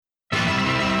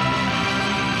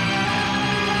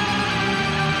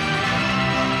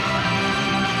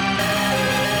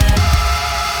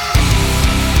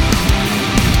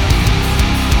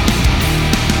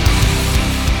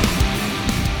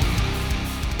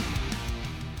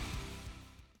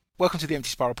Welcome to the Empty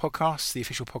Spiral Podcast, the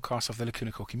official podcast of the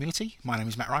Lacuna Core community. My name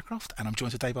is Matt Rycroft, and I'm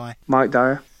joined today by Mike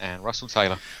Dyer and Russell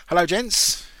Taylor. Hello,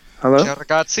 gents. Hello. Ciao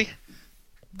ragazzi.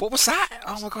 What was that?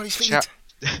 Oh my God, he's speaking.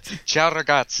 Ciao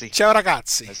ragazzi. Ciao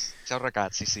ragazzi. Yes. Ciao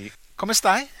ragazzi, sì. Come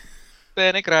stai?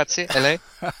 Bene, grazie. E lei?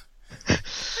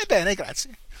 Bene,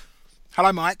 grazie.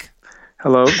 Hello, Mike.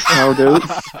 Hello. How do?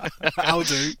 How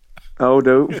do? How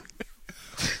do?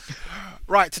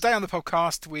 Right, today on the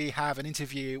podcast we have an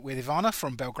interview with Ivana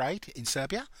from Belgrade in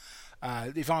Serbia.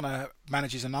 Ivana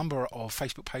manages a number of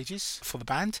Facebook pages for the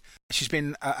band. She's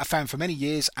been a fan for many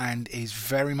years and is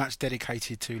very much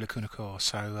dedicated to Lacuna Core,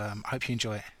 so I hope you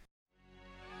enjoy it.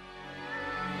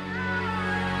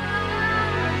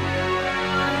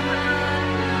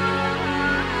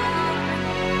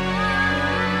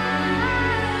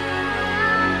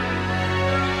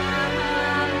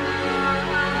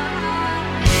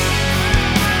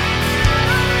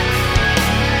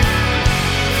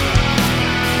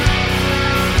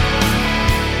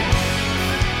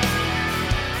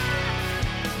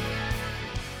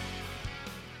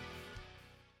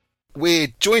 We're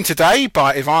joined today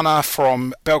by Ivana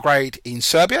from Belgrade in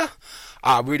Serbia.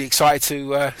 I'm really excited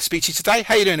to speak to you today.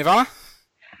 How are you doing, Ivana?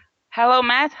 Hello,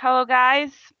 Matt. Hello, guys.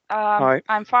 Hi.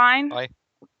 I'm fine. Hi.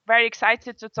 Very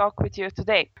excited to talk with you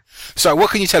today. So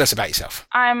what can you tell us about yourself?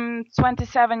 I'm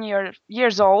 27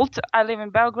 years old. I live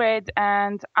in Belgrade,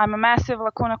 and I'm a massive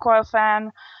Lacuna Coil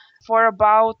fan for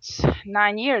about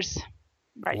 9 years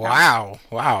right now.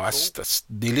 Wow, that's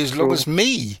nearly as long as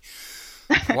me.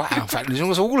 Wow, in fact, as long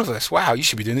as all of us. Wow, you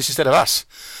should be doing this instead of us.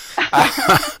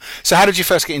 So how did you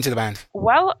first get into the band?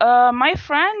 Well, my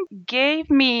friend gave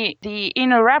me the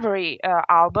Inner Reverie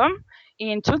album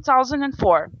in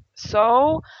 2004.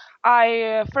 So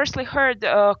I firstly heard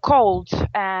Cold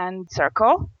and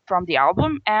Circle from the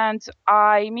album, and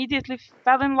I immediately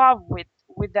fell in love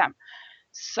with them.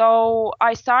 So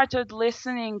I started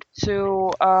listening to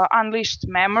Unleashed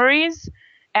Memories,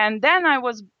 and then I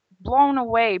was blown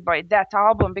away by that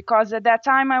album, because at that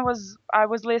time I was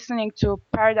listening to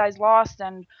Paradise Lost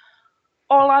and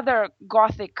all other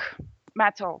gothic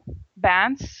metal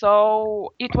bands.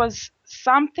 So it was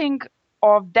something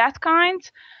of that kind,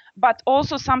 but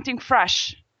also something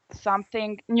fresh,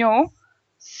 something new.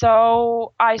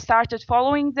 So I started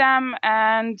following them,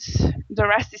 and the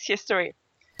rest is history.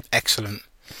 Excellent.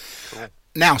 Cool.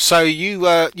 Now, so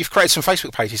you've created some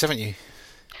Facebook pages, haven't you?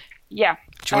 Yeah.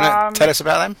 Do you want to tell us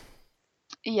about them?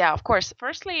 Yeah, of course.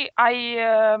 Firstly,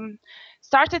 I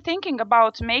started thinking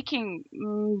about making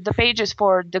the pages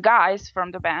for the guys from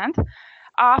the band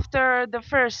after the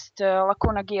first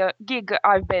Lacuna gig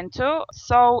I've been to.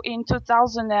 So in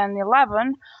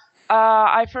 2011,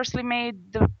 I firstly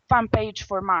made the fan page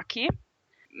for Maki.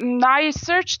 I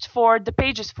searched for the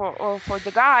pages for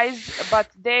the guys,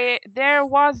 but there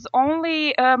was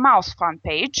only a Mouse fan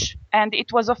page, and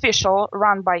it was official,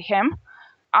 run by him.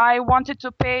 I wanted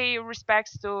to pay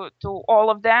respects to all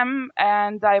of them,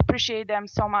 and I appreciate them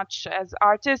so much as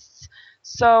artists.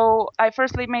 So I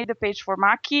firstly made the page for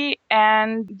Maki,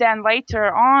 and then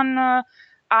later on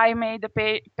I made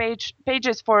the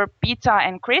pages for Pita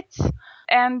and Crit.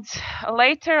 And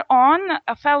later on,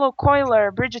 a fellow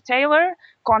coiler, Bridget Taylor,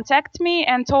 contacted me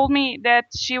and told me that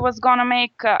she was gonna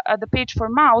make the page for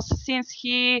Mouse since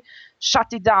he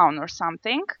shut it down or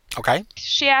something. Okay.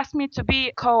 She asked me to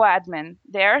be co-admin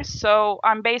there, so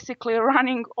I'm basically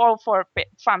running all four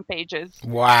fan pages.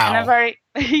 Wow. And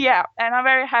I'm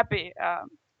very happy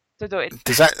to do it.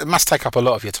 It must take up a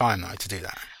lot of your time though to do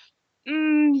that?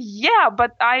 Yeah,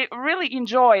 but I really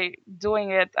enjoy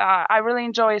doing it. I really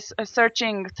enjoy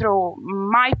searching through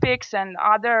my pics and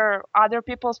other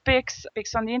people's pics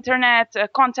on the internet,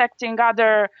 contacting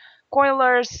other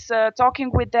coilers,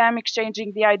 talking with them,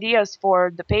 exchanging the ideas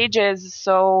for the pages.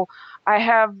 So I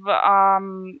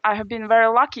have been very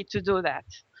lucky to do that.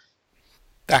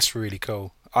 That's really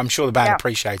cool. I'm sure the band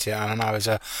appreciate it, and I know as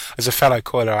a fellow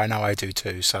coiler, I know I do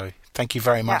too. So thank you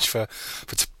very much for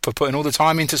putting all the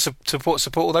time into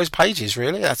support all those pages.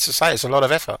 Really, that's to say, it's a lot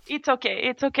of effort. It's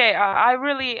okay. I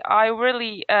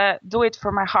really do it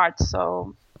for my heart.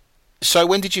 So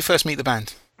when did you first meet the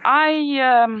band?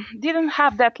 I didn't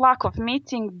have that luck of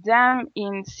meeting them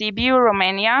in Sibiu,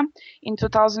 Romania, in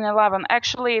 2011.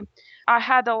 Actually, I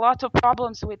had a lot of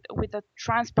problems with the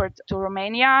transport to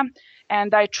Romania,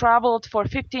 and I traveled for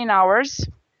 15 hours,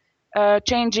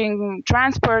 changing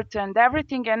transport and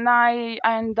everything, and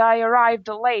I arrived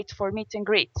late for meet and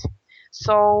greet.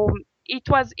 So it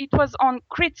was on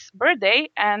Crit's birthday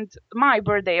and my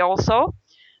birthday also.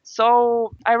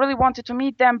 So I really wanted to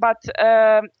meet them, but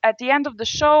at the end of the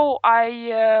show,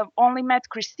 I only met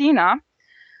Christina,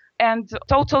 and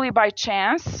totally by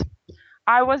chance,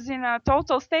 I was in a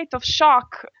total state of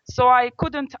shock, so I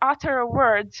couldn't utter a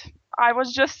word. I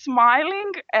was just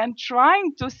smiling and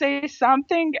trying to say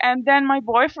something, and then my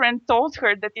boyfriend told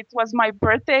her that it was my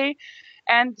birthday,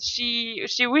 and she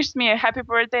wished me a happy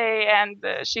birthday, and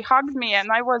she hugged me, and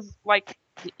I was like,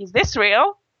 is this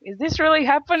real? Is this really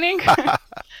happening?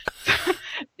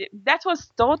 That was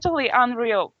totally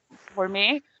unreal for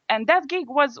me. And that gig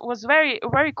was very,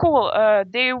 very cool.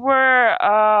 They were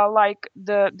like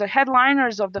the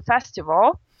headliners of the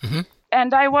festival. Mm-hmm.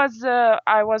 And I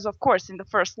was of course in the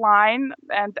first line,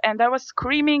 and I was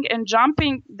screaming and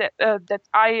jumping that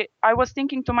I was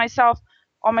thinking to myself,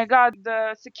 oh my God,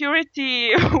 the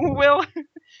security will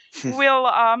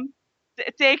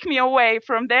take me away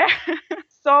from there.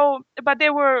 So, but they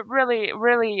were really,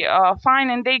 really fine,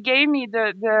 and they gave me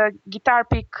the guitar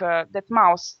pick that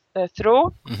Mouse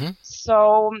threw. Mm-hmm.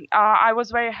 So I was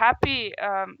very happy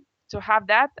to have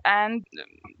that, and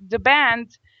the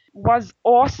band was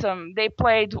awesome. They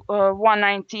played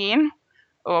 119,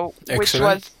 which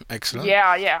was excellent.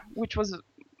 Yeah, which was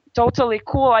totally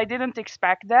cool. I didn't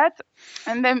expect that.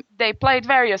 And then they played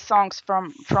various songs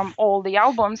from all the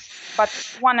albums, but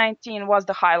 119 was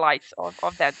the highlight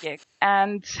of that gig.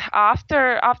 And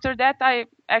after that, I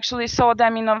actually saw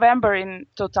them in November in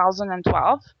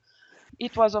 2012.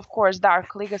 It was, of course,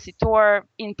 Dark Legacy Tour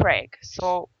in Prague.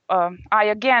 So I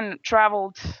again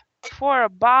traveled for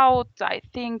about, I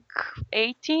think,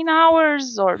 18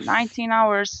 hours or 19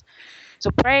 hours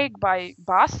to Prague by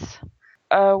bus.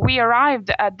 We arrived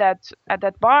at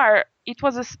that bar. It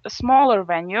was a smaller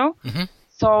venue, mm-hmm.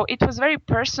 So it was very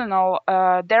personal.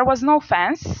 There was no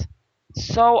fence,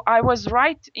 so I was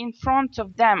right in front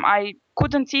of them. I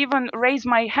couldn't even raise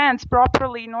my hands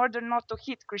properly in order not to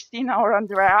hit Christina or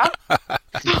Andrea.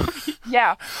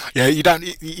 Yeah. Yeah, you don't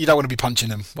want to be punching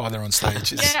them while they're on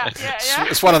stage. Yeah.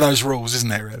 It's one of those rules,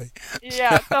 isn't it? Really.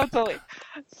 Yeah, totally.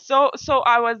 So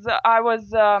I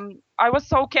was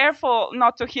so careful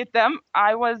not to hit them.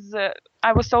 I was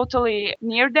totally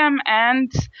near them,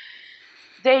 and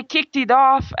they kicked it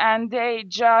off, and they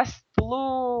just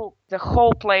blew the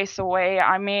whole place away.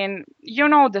 I mean,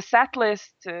 the set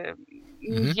list,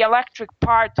 mm-hmm. the electric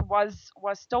part was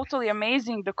totally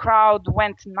amazing. The crowd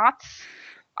went nuts.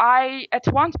 At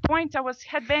one point I was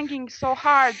headbanging so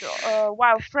hard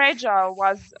while Fragile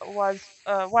was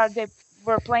while they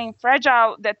were playing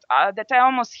Fragile that I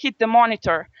almost hit the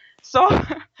monitor. So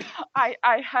I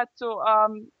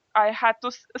had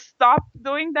to stop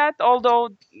doing that, although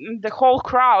the whole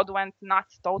crowd went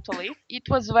nuts totally. It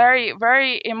was very,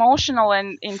 very emotional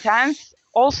and intense.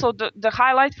 Also, the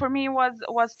highlight for me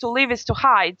was To Live Is To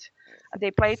Hide. They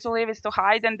played To Live Is To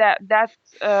Hide, and that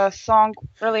song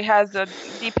really has a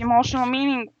deep emotional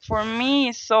meaning for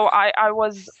me. So I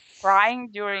was crying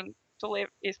during To Live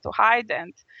Is To Hide,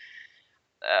 and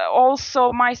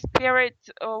also my spirit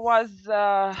was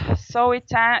so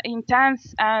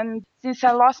intense. And since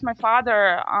I lost my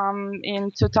father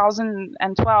in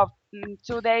 2012,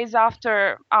 2 days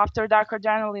after Dark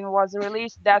Adrenaline was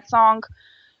released, that song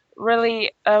really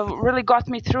got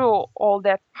me through all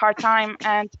that hard time.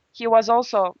 And he was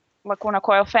also Lacuna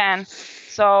Coil fan,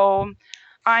 so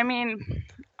I mean,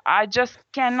 I just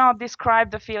cannot describe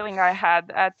the feeling I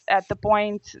had at the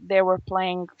point they were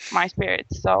playing My Spirit.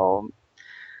 So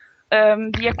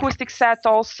the acoustic set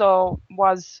also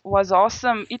was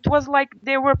awesome. It was like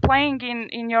they were playing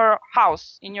in your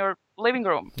house, in your living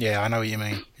room. Yeah, I know what you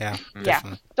mean. Yeah, yeah,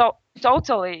 definitely.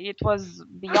 Totally. It was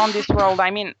beyond this world.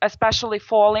 I mean, especially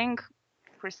Falling,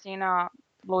 Christina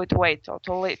blew it away.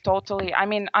 Totally. I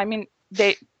mean,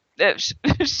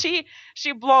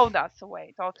 she blew us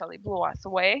away. Totally blew us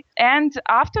away. And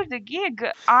after the gig,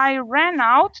 I ran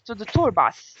out to the tour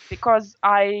bus because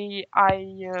I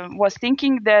was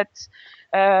thinking that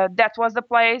that was the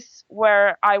place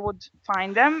where I would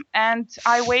find them. And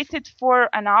I waited for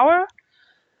an hour.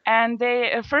 And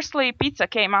firstly, Pizza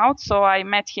came out, so I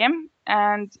met him,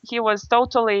 and he was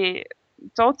totally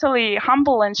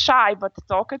humble and shy, but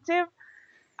talkative.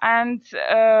 And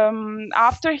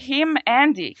after him,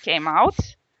 Andy came out,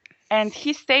 and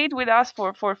he stayed with us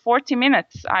for 40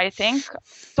 minutes, I think,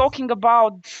 talking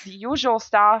about the usual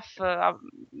stuff,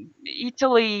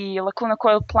 Italy, Lacuna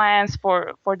Coil plans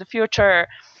for the future.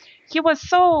 He was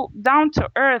so down to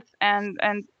earth, and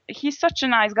he's such a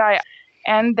nice guy.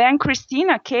 And then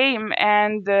Christina came,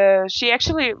 and she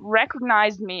actually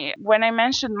recognized me when I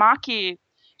mentioned Maki.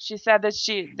 She said that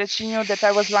she knew that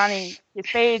I was running his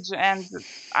page, and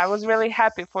I was really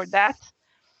happy for that.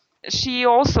 She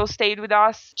also stayed with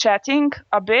us chatting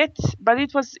a bit, but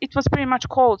it was pretty much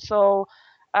cold. So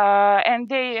and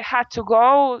they had to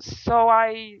go, so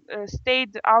I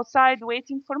stayed outside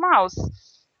waiting for Mouse.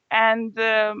 And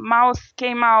Mouse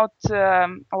came out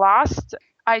last.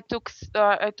 I took,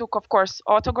 of course,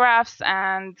 autographs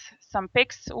and some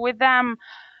pics with them,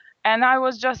 and I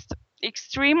was just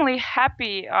extremely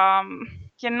happy.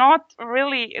 Cannot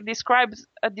really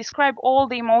describe all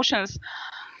the emotions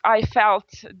I felt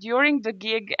during the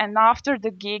gig and after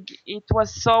the gig. It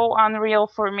was so unreal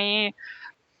for me.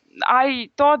 I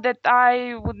thought that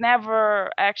I would never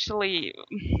actually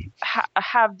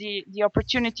have the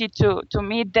opportunity to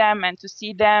meet them and to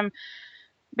see them,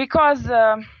 because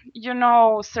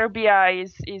Serbia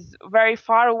is very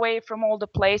far away from all the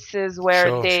places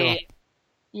where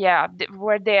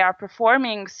where they are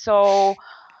performing. So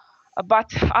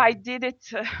but I did it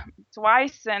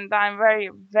twice, and I'm very,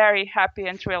 very happy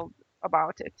and thrilled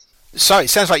about it. So it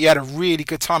sounds like you had a really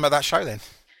good time at that show then.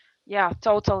 Yeah,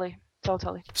 totally.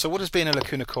 So what does being a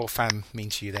Lacuna Coil fan mean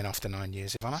to you then after 9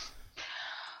 years, Ivana?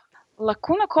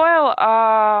 Lacuna Coil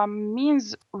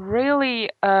means really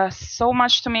so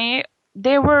much to me.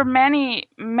 There were many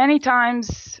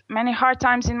hard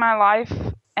times in my life,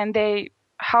 and they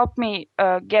helped me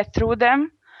get through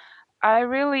them. I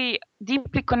really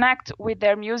deeply connect with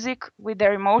their music, with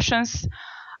their emotions,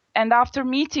 and after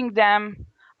meeting them,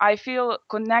 I feel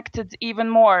connected even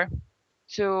more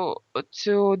to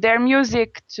their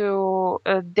music, to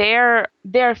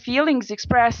their feelings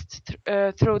expressed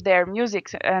through their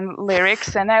music and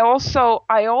lyrics. And I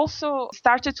also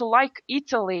started to like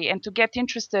Italy and to get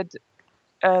interested,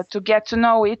 to get to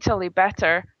know Italy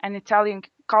better and Italian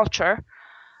culture.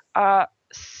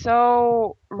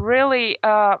 So really,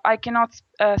 I cannot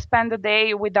spend a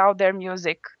day without their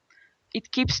music.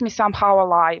 It keeps me somehow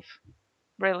alive,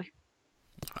 really.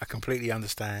 I completely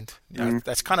understand.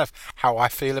 That's kind of how I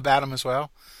feel about them as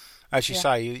well. As you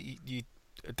say, you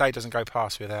a day doesn't go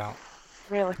past without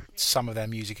really some of their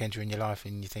music entering your life,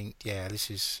 and you think, yeah, this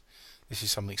is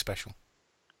something special.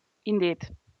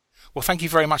 Indeed. Well, thank you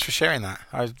very much for sharing that.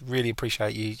 I really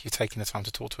appreciate you taking the time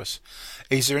to talk to us.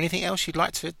 Is there anything else you'd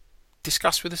like to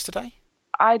discuss with us today?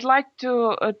 I'd like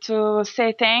to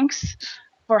say thanks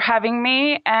for having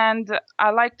me, and I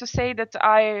like to say that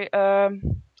I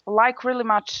like really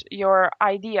much your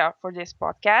idea for this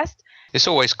podcast. It's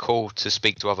always cool to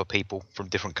speak to other people from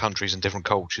different countries and different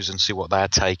cultures and see what their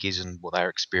take is and what their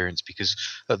experience, because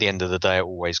at the end of the day it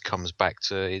always comes back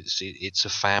to it's a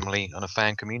family and a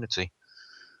fan community.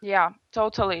 Yeah,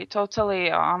 totally.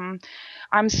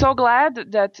 I'm so glad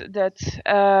that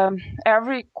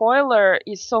every coiler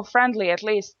is so friendly, at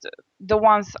least the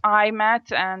ones I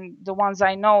met and the ones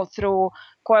I know through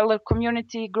coiler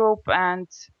community group and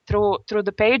through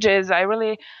the pages. I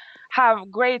really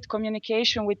have great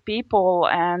communication with people,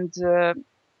 and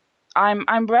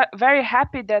I'm very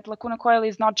happy that Lacuna Coil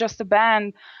is not just a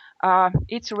band.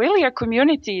 It's really a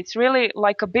community. It's really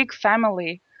like a big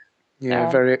family.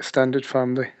 Yeah, very extended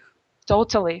family.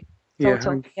 Totally.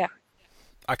 Yeah.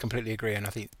 I completely agree, and I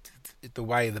think the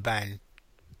way the band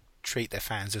treat their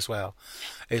fans as well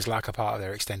is like a part of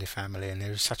their extended family, and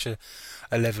there's such a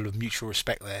level of mutual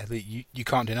respect there that you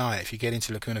can't deny it. If you get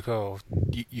into Lacuna Coil,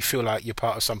 you feel like you're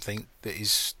part of something that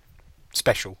is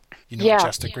special. You're not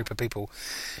just a group of people.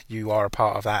 You are a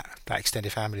part of that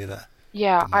extended family.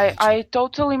 I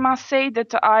totally must say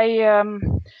that I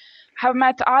have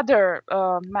met other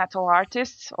metal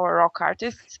artists or rock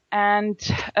artists, and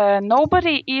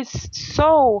nobody is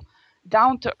so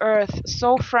down to earth,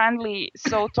 so friendly,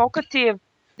 so talkative.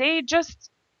 They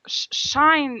just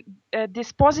shine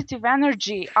this positive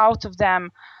energy out of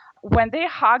them. When they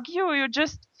hug you, you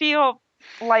just feel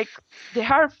like they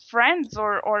are friends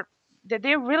or that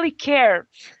they really care.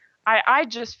 I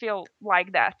just feel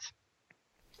like that.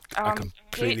 I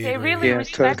completely they agree. really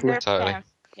respect their Totally. fans.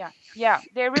 Yeah,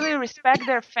 they really respect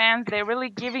their fans. They're really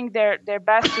giving their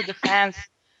best to the fans.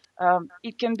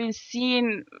 It can be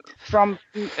seen from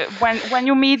when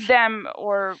you meet them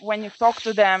or when you talk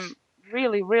to them.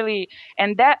 Really, really,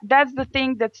 and that's the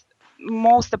thing that's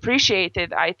most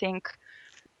appreciated, I think,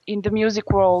 in the music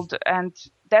world, and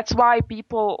that's why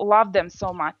people love them so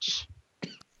much.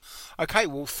 Okay,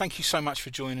 well, thank you so much for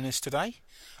joining us today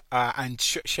and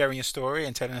sharing your story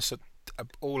and telling us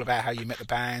all about how you met the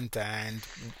band and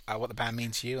what the band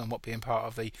means to you and what being part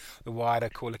of the wider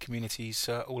coiler community is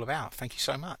all about. Thank you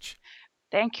so much.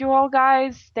 Thank you all,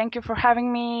 guys. Thank you for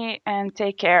having me, and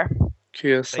take care.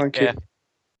 Cheers. Take Thank care. you.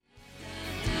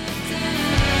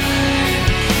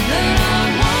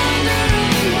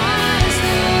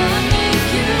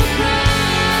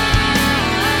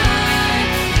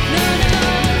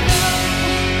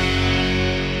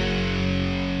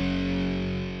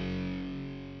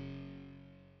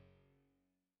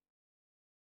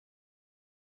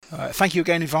 Thank you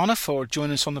again, Ivana, for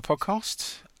joining us on the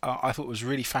podcast. I thought it was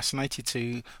really fascinating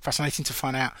to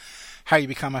find out how you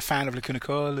become a fan of Lacuna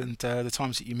Coil and the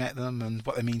times that you met them and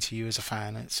what they mean to you as a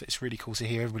fan. It's really cool to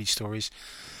hear everybody's stories.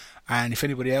 And if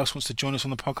anybody else wants to join us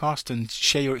on the podcast and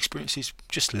share your experiences,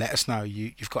 just let us know.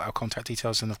 You've got our contact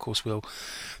details, and of course we'll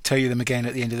tell you them again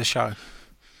at the end of the show.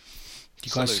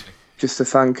 You guys, just to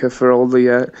thank her for all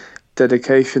the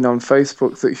dedication on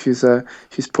Facebook that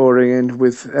she's pouring in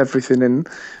with everything, and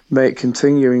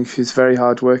continuing. She's very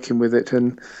hard working with it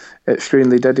and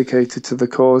extremely dedicated to the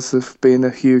cause of being a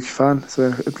huge fan.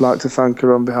 So I'd like to thank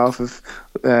her on behalf of.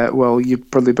 You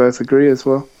probably both agree as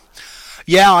well.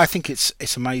 Yeah, I think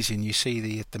it's amazing. You see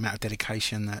the amount of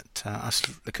dedication that us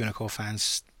Lacuna Coil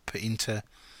fans put into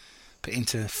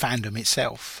fandom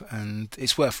itself, and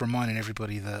it's worth reminding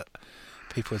everybody that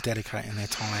people are dedicating their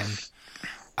time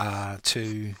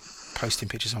to posting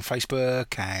pictures on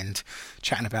Facebook and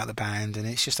chatting about the band, and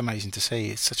it's just amazing to see.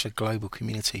 It's such a global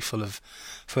community full of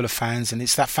fans, and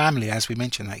it's that family, as we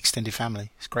mentioned, that extended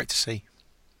family. It's great to see.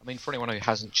 I mean, for anyone who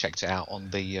hasn't checked it out on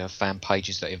the fan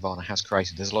pages that Ivana has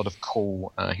created, there's a lot of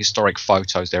cool historic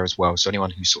photos there as well. So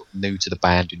anyone who's sort of new to the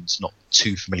band and is not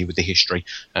too familiar with the history,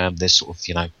 there's sort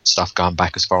of, stuff going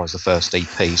back as far as the first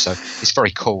EP. So it's very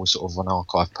cool, sort of on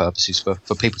archive purposes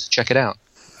for people to check it out.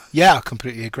 Yeah, I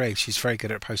completely agree. She's very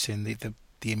good at posting the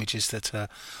images that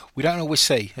we don't always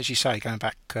see, as you say, going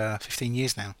back 15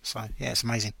 years now. So yeah, it's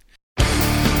amazing.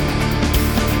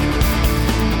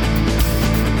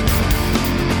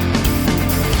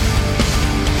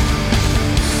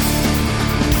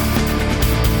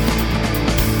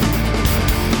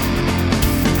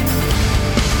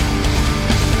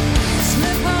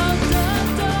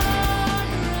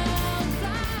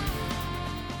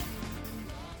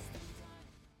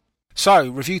 So,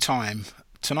 review time.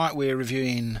 Tonight we're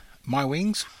reviewing My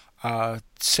Wings,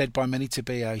 said by many to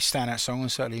be a standout song,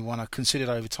 and certainly one considered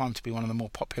over time to be one of the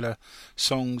more popular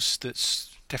songs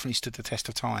that's definitely stood the test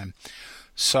of time.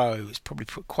 So, it's probably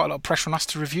put quite a lot of pressure on us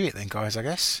to review it then, guys, I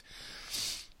guess.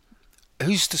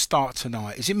 Who's to start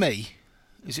tonight? Is it me?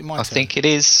 Is it my turn? I think it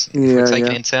is. If we're taking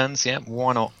it in turns, yeah,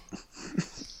 why not?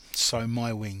 So,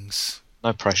 My Wings.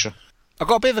 No pressure. I've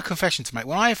got a bit of a confession to make.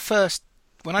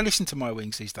 When I listen to My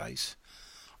Wings these days,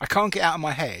 I can't get out of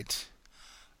my head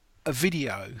a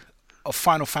video of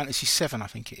Final Fantasy VII, I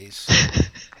think it is.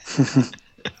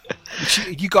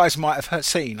 Which you guys might have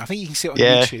seen. I think you can see it on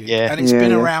YouTube. Yeah. And it's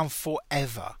been around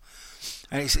forever.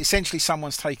 And it's essentially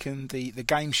someone's taken the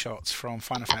game shots from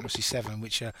Final Fantasy VII,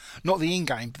 which are not the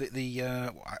in-game, but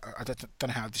I don't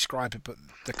know how to describe it, but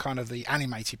the kind of the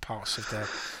animated parts of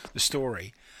the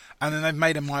story. And then they've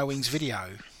made a My Wings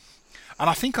video. And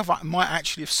I think I might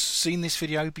actually have seen this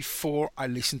video before I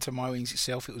listened to My Wings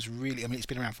itself. It was really, it's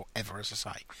been around forever, as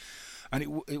I say. And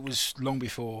it was long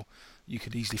before you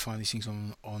could easily find these things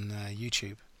on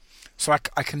YouTube. So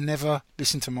I can never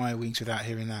listen to My Wings without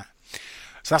hearing that.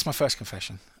 So that's my first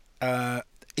confession.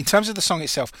 In terms of the song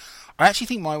itself, I actually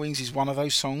think My Wings is one of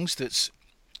those songs that's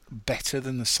better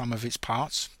than the sum of its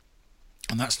parts.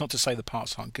 And that's not to say the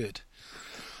parts aren't good.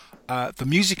 The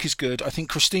music is good. I think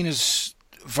Christina's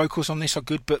vocals on this are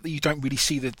good, but you don't really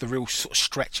see the real sort of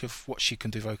stretch of what she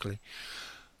can do vocally.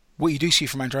 What you do see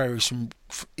from Andrea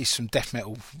is some death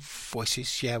metal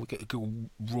voices. Yeah, we get a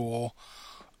good roar,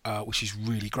 which is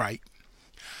really great.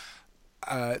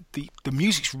 The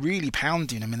music's really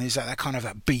pounding. I mean, there's that kind of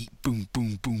that beat, boom,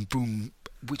 boom, boom, boom,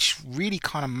 which really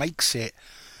kind of makes it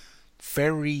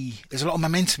there's a lot of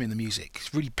momentum in the music.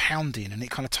 It's really pounding, and it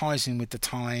kind of ties in with the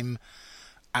time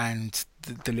and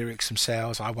the lyrics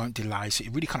themselves. I won't delay. So it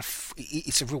really kind of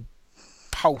it's a real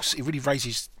pulse. It really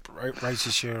raises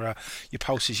your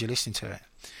pulse as you're listening to it.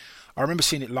 I remember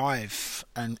seeing it live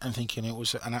and thinking it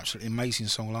was an absolutely amazing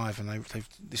song live, and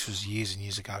this was years and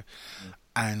years ago,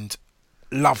 and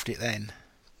loved it then.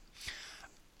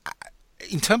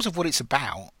 In terms of what it's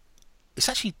about, it's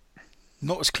actually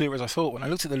not as clear as I thought. When I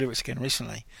looked at the lyrics again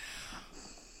recently,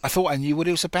 I thought I knew what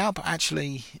it was about, but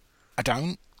actually I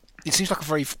don't. It seems like a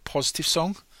very positive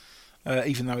song,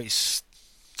 even though it's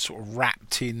sort of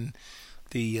wrapped in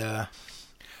the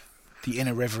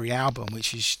Inner Reverie album,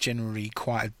 which is generally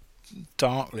quite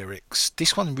dark lyrics.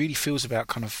 This one really feels about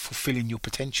kind of fulfilling your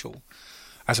potential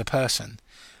as a person.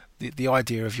 The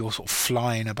idea of you're sort of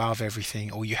flying above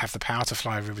everything, or you have the power to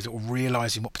fly over everything, or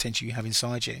realising what potential you have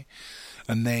inside you.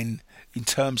 And then in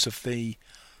terms of the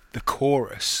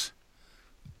chorus,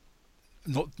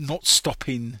 not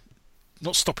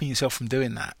stopping yourself from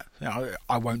doing that.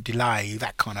 I won't delay.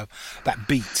 That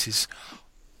beat is,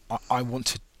 I want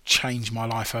to change my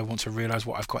life. I want to realise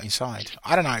what I've got inside.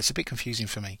 I don't know. It's a bit confusing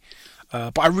for me,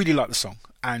 but I really like the song,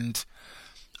 and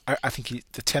I think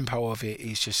the tempo of it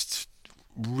is just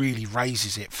really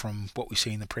raises it from what we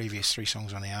see in the previous 3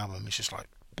 songs on the album. It's just like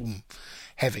boom,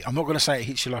 heavy. I'm not going to say it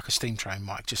hits you like a steam train,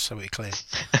 Mike, just so we're clear.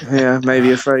 Yeah,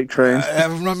 maybe a freight train.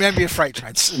 Maybe a freight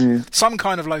train. Some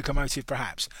kind of locomotive,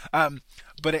 perhaps.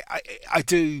 But I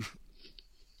do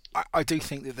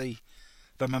think that the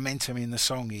momentum in the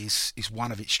song is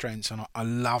one of its strengths, and I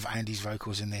love Andy's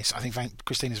vocals in this. I think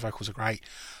Christina's vocals are great,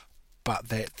 but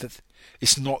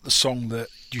it's not the song that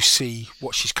you see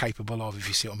what she's capable of, if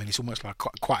you see what I mean. It's almost like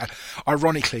quite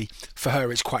ironically, for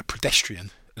her, it's quite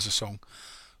pedestrian as a song,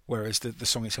 whereas the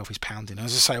song itself is pounding.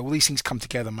 As I say, all these things come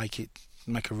together, make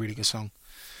a really good song.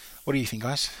 What do you think,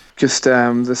 guys? Just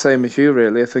the same as you,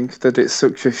 really. I think that it's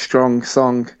such a strong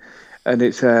song, and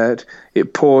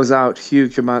it pours out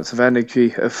huge amounts of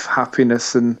energy, of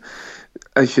happiness, and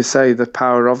as you say, the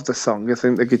power of the song. I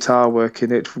think the guitar work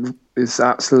in it is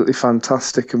absolutely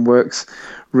fantastic and works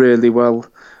really well,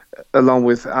 along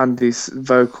with Andy's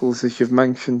vocals, as you've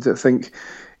mentioned. I think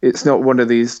it's not one of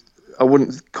these, I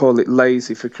wouldn't call it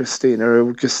lazy for Christina. I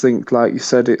would just think, like you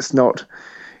said,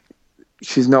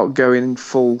 she's not going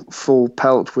full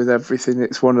pelt with everything.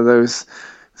 It's one of those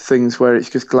things where it's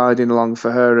just gliding along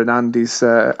for her, and Andy's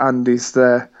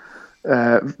there,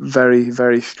 very,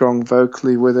 very strong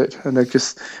vocally with it. And I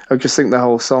just think the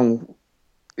whole song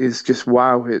is just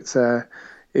wow.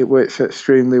 It works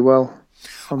extremely well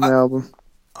on the album.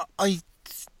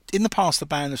 In the past, the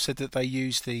band have said that they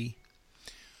use the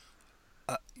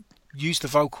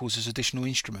vocals as additional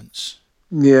instruments.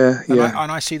 Yeah.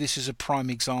 And I see this as a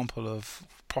prime example of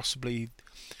possibly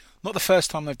not the first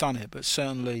time they've done it, but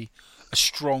certainly a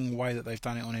strong way that they've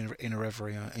done it on Inner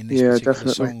Reverie in this particular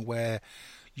definitely. song, where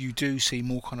you do see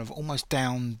more kind of almost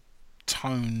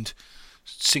down-toned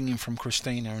singing from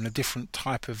Christina and a different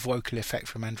type of vocal effect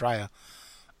from Andrea,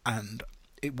 and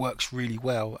it works really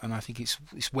well. And I think it's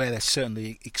where they're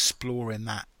certainly exploring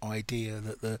that idea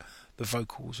that the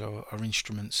vocals are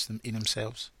instruments in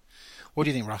themselves. What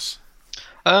do you think, Russ?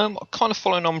 Kind of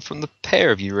following on from the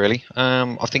pair of you, really.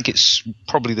 I think it's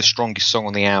probably the strongest song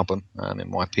on the album,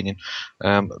 in my opinion.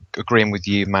 Agreeing with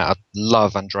you, Matt, I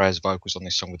love Andrea's vocals on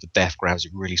this song with the death growls.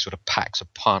 It really sort of packs a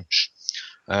punch.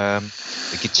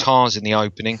 The guitars in the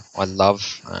opening I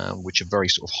love, which are very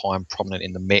sort of high and prominent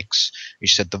in the mix. You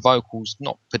said the vocals,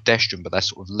 not pedestrian, but they're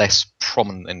sort of less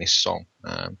prominent in this song.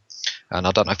 And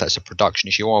I don't know if that's a production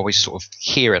issue. I always sort of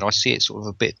hear it and I see it sort of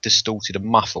a bit distorted and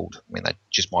muffled. I mean, that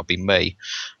just might be me.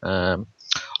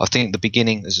 I think the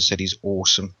beginning, as I said, is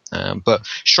awesome. But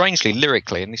strangely,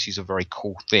 lyrically, and this is a very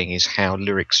cool thing, is how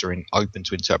lyrics are open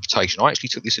to interpretation. I actually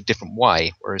took this a different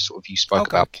way, whereas sort of you spoke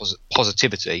about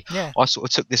positivity. Yeah. I sort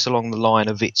of took this along the line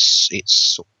of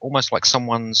it's almost like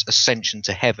someone's ascension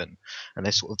to heaven. And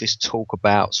there's sort of this talk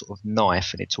about sort of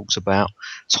knife, and it talks about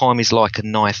time is like a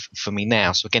knife for me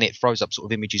now. So again, it throws up sort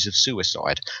of images of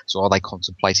suicide. So are they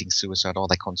contemplating suicide? Are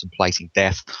they contemplating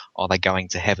death? Are they going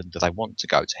to heaven? Do they want to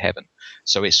go to heaven?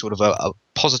 So it's sort of a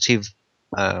positive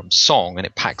song, and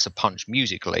it packs a punch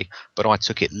musically, but I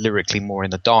took it lyrically more in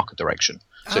the darker direction.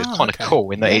 So it's kind of cool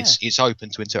in that it's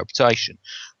open to interpretation.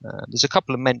 There's a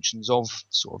couple of mentions of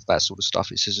sort of that sort of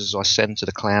stuff. It says, as I ascend to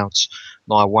the clouds,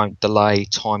 I won't delay.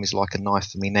 Time is like a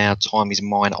knife for me now. Time is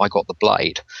mine. I got the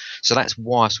blade. So that's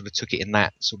why I sort of took it in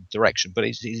that sort of direction. But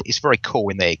it's very cool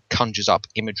in that it conjures up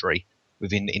imagery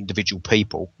within individual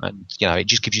people, and it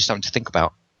just gives you something to think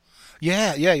about.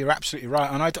 Yeah, you're absolutely right.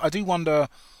 And I do wonder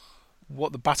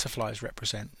what the butterflies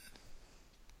represent.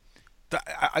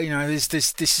 There's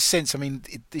this sense. I mean,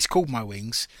 it's called My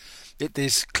Wings.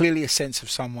 There's clearly a sense of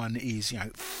someone is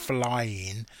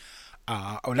flying,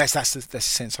 or unless that's the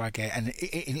sense I get. And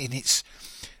it's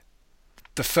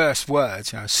the first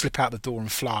words, slip out the door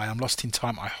and fly. I'm lost in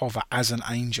time. I hover as an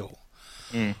angel.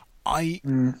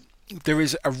 There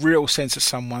is a real sense that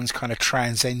someone's kind of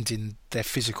transcending their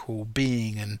physical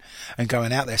being and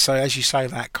going out there. So as you say,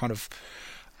 that kind of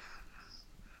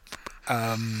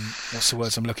what's the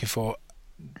words I'm looking for?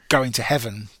 Going to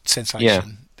heaven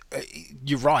sensation. Yeah.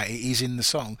 You're right. It is in the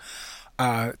song.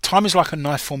 Time is like a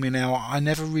knife for me now. I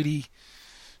never really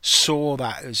saw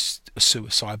that as a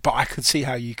suicide, but I could see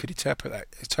how you could interpret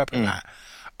that,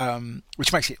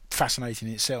 which makes it fascinating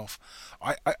in itself.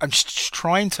 I'm just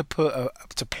trying to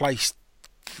to place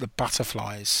the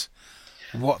butterflies,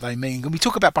 what they mean. And we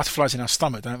talk about butterflies in our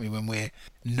stomach, don't we, when we're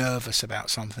nervous about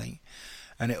something?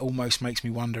 And it almost makes me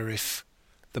wonder if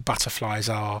the butterflies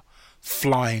are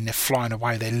flying. They're flying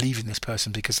away. They're leaving this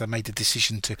person because they made the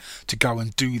decision to go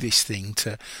and do this thing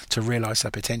to realise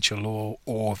their potential,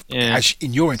 or as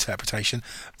in your interpretation,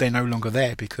 they're no longer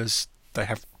there because they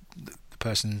have the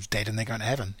person's dead and they're going to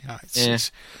heaven.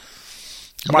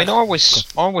 I mean, I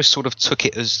always sort of took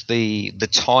it as the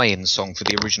tie-in song for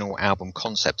the original album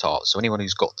concept art. So anyone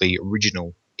who's got the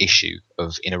original issue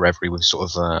of In a Reverie with sort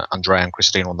of Andrea and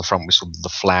Christina on the front with sort of the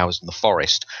flowers and the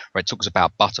forest, where it talks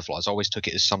about butterflies, I always took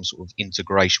it as some sort of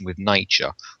integration with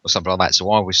nature or something like that. So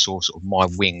I always saw sort of My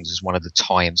Wings as one of the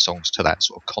tie-in songs to that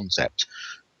sort of concept.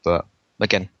 But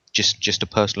again, just a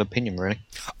personal opinion, really.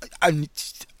 And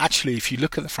actually, if you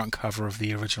look at the front cover of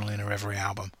the original In a Reverie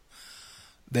album,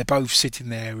 they're both sitting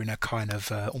there in a kind of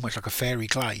almost like a fairy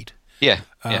glade. Yeah.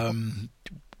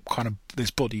 Kind of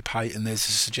there's body paint, and there's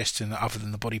a suggestion that other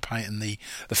than the body paint and the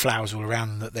flowers all around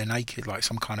them, that they're naked, like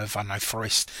some kind of, I don't know,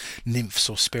 forest nymphs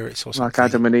or spirits or something. Like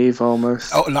Adam and Eve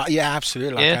almost. Oh, yeah,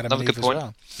 absolutely, like Adam and Eve as point.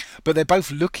 well. But they're both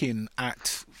looking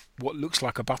at what looks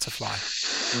like a butterfly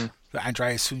that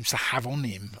Andrea seems to have on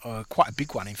him, quite a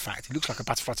big one, in fact. It looks like a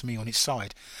butterfly to me on its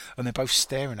side, and they're both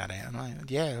staring at it. And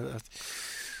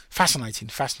fascinating.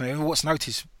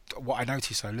 What I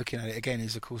notice, though, looking at it again,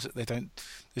 is of course that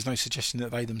there's no suggestion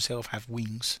that they themselves have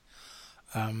wings.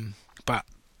 But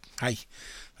hey,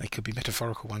 they could be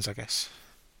metaphorical ones, I guess.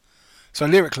 So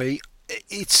lyrically,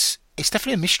 it's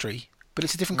definitely a mystery, but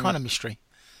it's a different kind of mystery,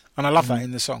 and I love that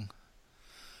in the song.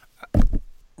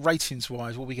 Ratings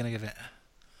wise, what are we going to give it?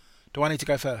 Do I need to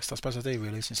go first? I suppose I do,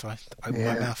 really, since I opened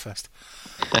my mouth first.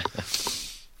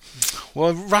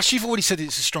 Well, Russ, you've already said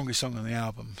it's the strongest song on the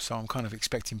album, so I'm kind of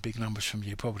expecting big numbers from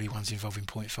you, probably ones involving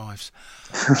 0.5s.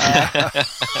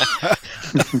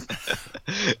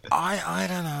 I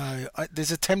don't know.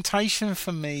 There's a temptation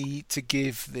for me to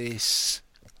give this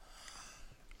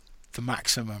the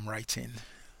maximum rating.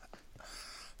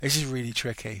 This is really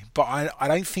tricky, but I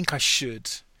don't think I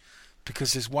should,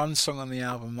 because there's one song on the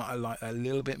album that I like a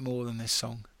little bit more than this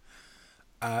song.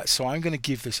 So I'm going to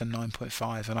give this a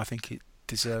 9.5, and I think it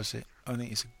deserves it. I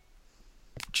think it's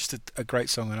just a great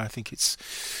song, and I think it's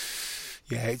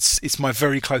my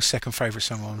very close second favourite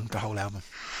song on the whole album.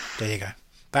 There you go.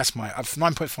 That's my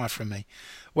 9.5 from me.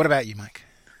 What about you, Mike?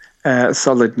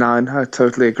 Solid 9. I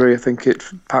totally agree. I think it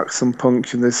packs some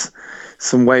punch and there's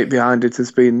some weight behind it.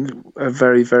 Has been a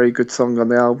very, very good song on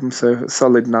the album, so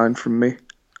solid 9 from me.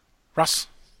 Russ?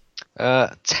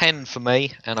 10 for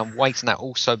me, and I'm weighting that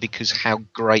also because how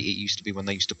great it used to be when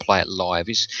they used to play it live.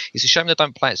 It's a shame they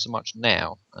don't play it so much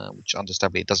now, which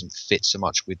understandably it doesn't fit so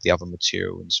much with the other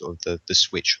material and sort of the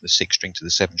switch from the 6 string to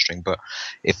the 7 string. But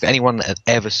if anyone had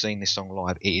ever seen this song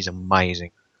live, it is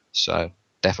amazing. So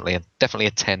definitely a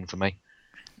 10 for me.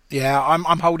 Yeah,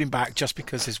 I'm holding back just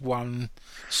because there's one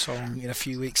song in a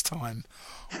few weeks' time.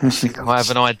 I have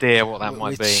an idea what that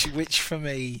might be. Which for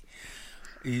me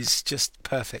is just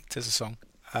perfect as a song.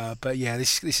 But yeah,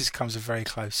 this comes a very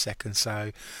close second. So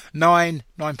 9,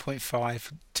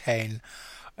 9.5, 10.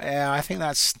 Yeah, I think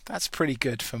that's pretty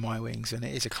good for My Wings, and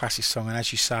it is a classic song. And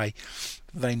as you say,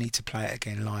 they need to play it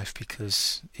again live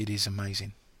because it is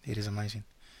amazing. It is amazing.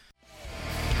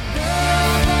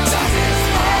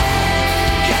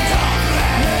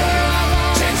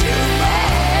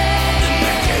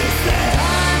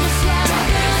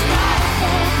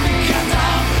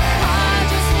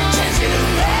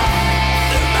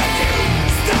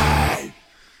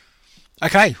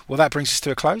 Okay, well that brings us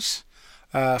to a close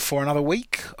for another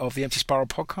week of the Empty Spiral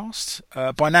podcast.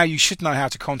 By now you should know how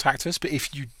to contact us, but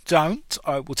if you don't,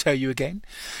 I will tell you again.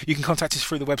 You can contact us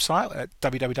through the website at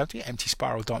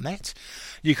www.emptyspiral.net.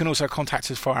 You can also contact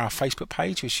us via our Facebook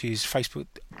page, which is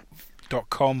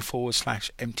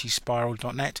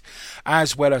facebook.com/emptyspiral.net,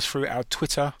 as well as through our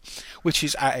Twitter, which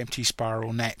is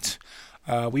 @emptyspiralnet.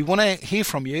 We want to hear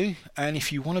from you, and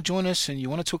if you want to join us and you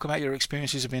want to talk about your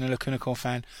experiences of being a Lacuna Coil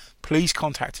fan, please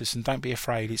contact us and don't be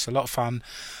afraid. It's a lot of fun.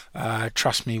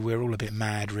 Trust me, we're all a bit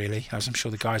mad, really, as I'm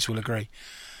sure the guys will agree.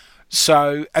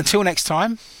 So until next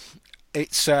time,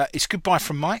 it's goodbye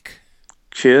from Mike.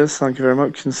 Cheers, thank you very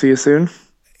much, and see you soon.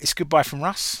 It's goodbye from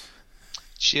Russ.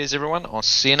 Cheers, everyone. I'll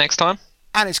see you next time.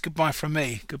 And it's goodbye from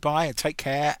me. Goodbye, and take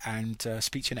care, and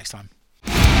speak to you next time.